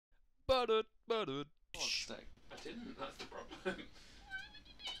I didn't, that's the problem.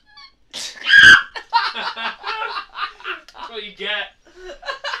 That's what you get.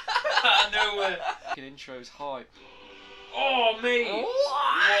 Out of nowhere. The intro's hype. Oh, me!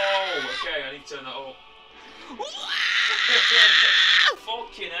 Whoa! Okay, I need to turn that up.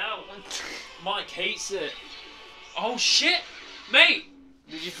 Fucking hell. Mike hates it. Oh shit! Mate!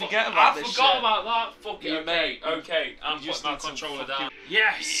 Did you forget about this I forgot shit? about that. Fuck it. Yeah, Okay, mate. okay. I'm putting my controller down.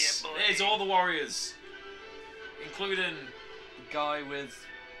 Yes! Yeah, There's all the warriors. Including... The guy with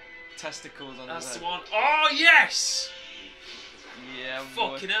testicles on his That's head. the one. Oh, yes! Yeah,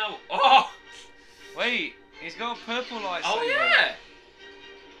 Fucking boy. hell. Oh! Wait, he's got a purple lightsaber. Oh, yeah!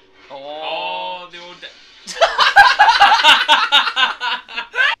 Oh, the old...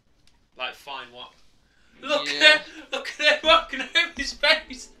 Like, fine, what? Look at him! Look at him walking over his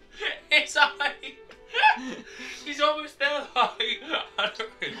face! His eye! He's almost there, like, I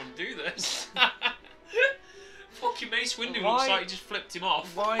don't really want to do this. Fucking Mace Windu looks like he just flipped him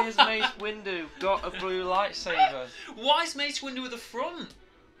off. Why has Mace Windu got a blue lightsaber? Why is Mace Windu at the front?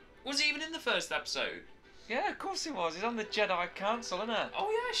 Was he even in the first episode? Yeah, of course he was. He's on the Jedi Council, isn't he? Oh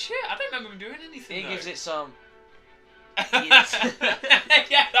yeah, shit. I don't remember him doing anything. He gives it some. Yeah,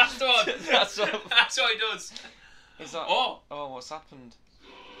 that's the one. That's what he does. He's like, oh, what's happened?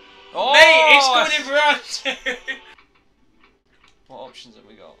 Oh, mate, it's coming in for round 2. What options have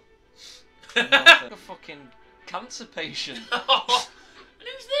we got? Nothing. A fucking cancer patient. Oh, and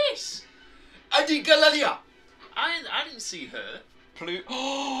who's this? Adi Galalia. I didn't see her.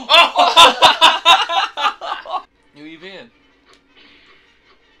 Oh! Who are you being?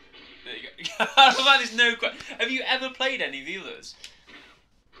 There you go. I love how there's no question. Have you ever played any of the others?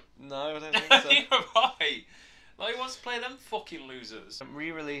 No, I don't think so. Neither have I. Like, who wants to play them fucking losers?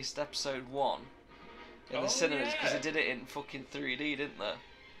 Re-released episode 1 in the cinemas because they did it in fucking 3D, didn't they?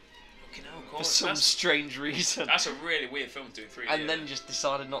 Fucking hell, of For course. some strange reason. That's a really weird film to do in 3D. And then just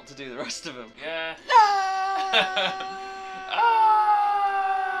decided not to do the rest of them. Yeah.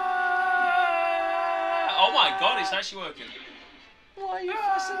 Oh my god, it's actually working. Why are you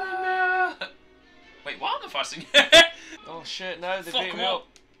fussing at me? Wait, why am I fussing? Oh shit, no, they Fuck beat me 'em up.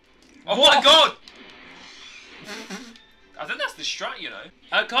 Oh my god! I think that's the strat, you know.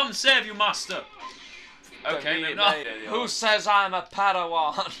 Come save your master. Okay, maybe not. Who says I'm a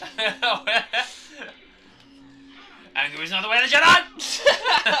Padawan? Anger is not the way of the Jedi!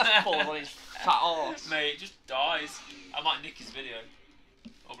 Falls on his fat arse. Mate, just dies. I might nick his video.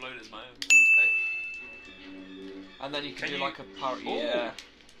 Upload it as my own. And then you can do you... like a parody. Ooh. Yeah.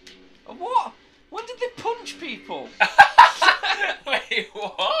 What? When did they punch people? Wait,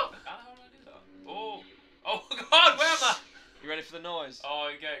 what? How did I do that? Oh. Oh god, where am I? You ready for the noise? Oh,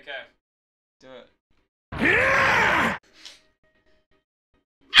 okay, okay. Do it.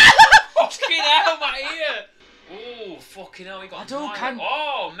 Fucking hell, my ear! Oh, fucking hell, he got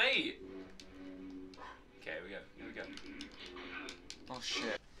Oh, mate! Okay, here we go, here we go. Oh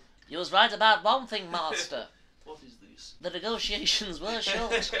shit. You was right about one thing, Master. What is this? The negotiations were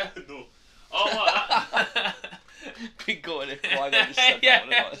short. No. Oh, what? That? Big going if Qui-Gon just said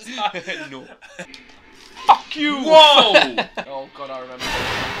that. No. Fuck you! Whoa! Oh god, I remember.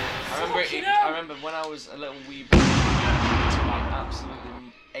 I remember when I was a little wee bit. It took like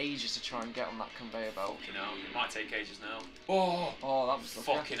absolutely ages to try and get on that conveyor belt. Fucking hell, it might take ages now. Oh, that was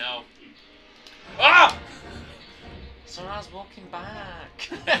lovely. Fucking hell. Ah! So I was walking back.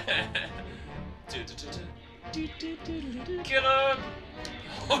 Kill him!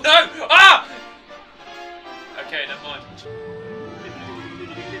 Oh no! Ah! Okay, never mind.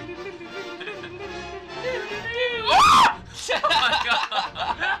 Oh! Oh my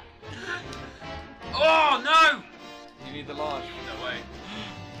god! Oh no! You need the life. No way.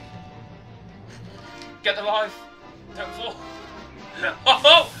 Get the life. Don't fall.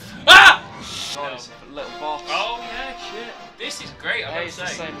 Oh! Ah! Oh, it's a little boss. Oh yeah, shit. This is great, I Hey, gotta it's say. the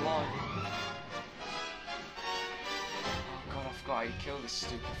same line. Oh god, I forgot how you kill this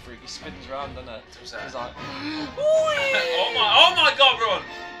stupid freak. He spins around, doesn't it? He's like, oh my god, run!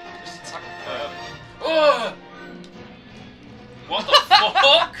 just attack. Oh! What the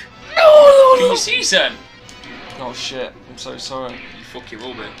fuck? No! Can you see, Sam? Oh shit, I'm so sorry. You fucking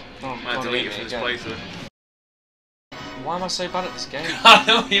will be. Oh, I'm gonna delete it from this playthrough. Why am I so bad at this game? I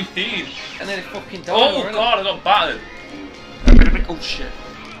know what you mean. And then it fucking died. Oh god, I got battered. Oh shit.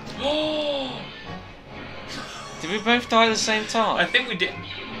 Did we both die at the same time? I think we did.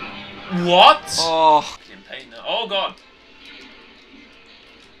 What? Oh. In pain now. Oh god.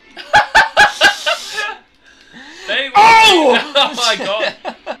 Oh! Oh my god.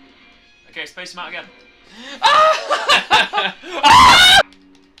 Okay, space him out again.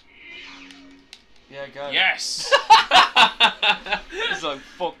 Yeah, go. Yes! He's like,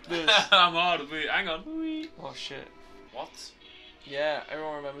 fuck this. I'm hard of it. Hang on. Oh shit. What? Yeah,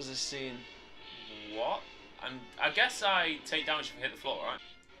 everyone remembers this scene. What? I guess I take damage if I hit the floor, right?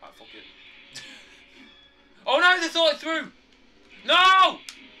 Alright, fuck it. Oh no, they thought it through! No!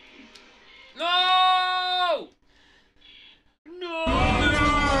 No! No!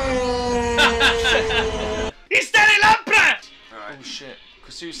 He's steady lampre! Alright. Oh shit.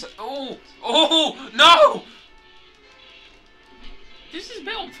 Kasusa. Oh! Oh! No! This is a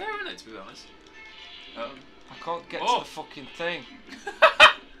bit unfair, isn't it, to be honest? I can't get to the fucking thing.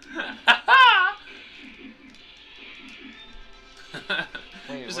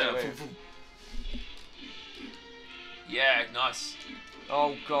 Wait. Yeah, nice.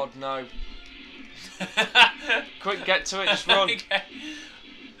 Oh god, no. Quick, get to it, just run. Okay.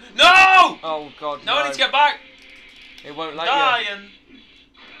 No! Oh god, no. No, I need to get back. It won't let Dying.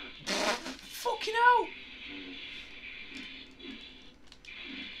 Fucking hell.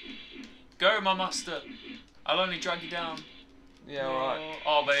 Go, my master. I'll only drag you down. you. Yeah, alright.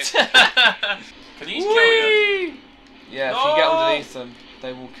 Oh, babe. Can these kill you? Yeah, if you get underneath them,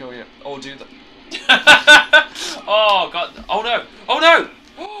 they will kill you. Or do that. Oh, God. Oh, no. Oh, no.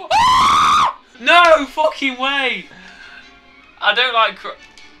 No fucking way. I don't like...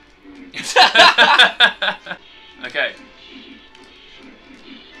 Okay.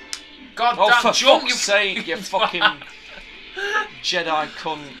 God damn, for jump, fuck's sake, you fucking Jedi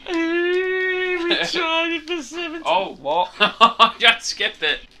cunt. We tried it for 7 Oh, what? You had to skip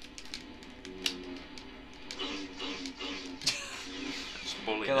it. Just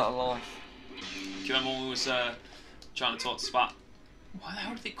bully Get it. out of life. Do you remember when we was trying to talk to Spat? Why the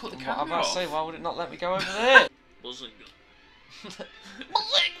hell did they cut the camera What am I about off? to say? Why would it not let me go over there?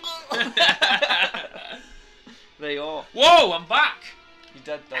 There you are. Whoa, I'm back! You're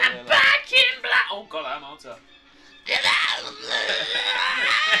dead though. I'm back in black! Oh god, I'm out of.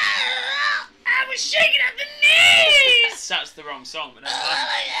 I was shaking at the knees! That's the wrong song, but never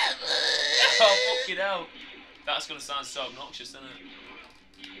mind. Oh, fucking hell. That's gonna sound so obnoxious, isn't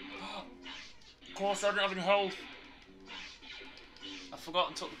it? Of course, I didn't have any health. I forgot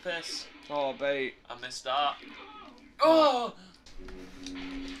and took the piss. Oh, bait. I missed that. Oh!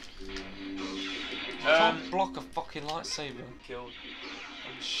 I can't block a fucking lightsaber. Killed.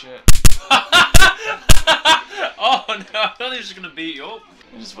 Oh, shit. Oh no, I thought he was just gonna beat you up.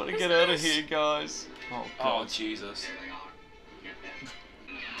 I just want to get out of here, guys. Oh, God. Oh, Jesus.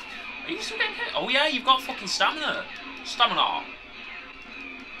 Are you still getting hit? Oh yeah, you've got fucking stamina. Stamina.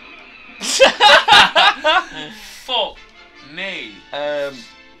 Fuck me. I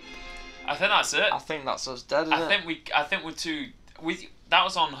think that's it. I think that's us dead, isn't it? I think we're too. That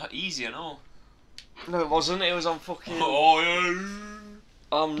was on easy and all. No, it wasn't. It was on fucking. Oh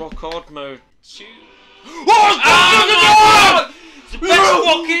yeah. Rock hard mode. Shoot. Oh, God! The best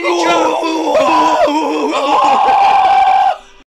fucking intro!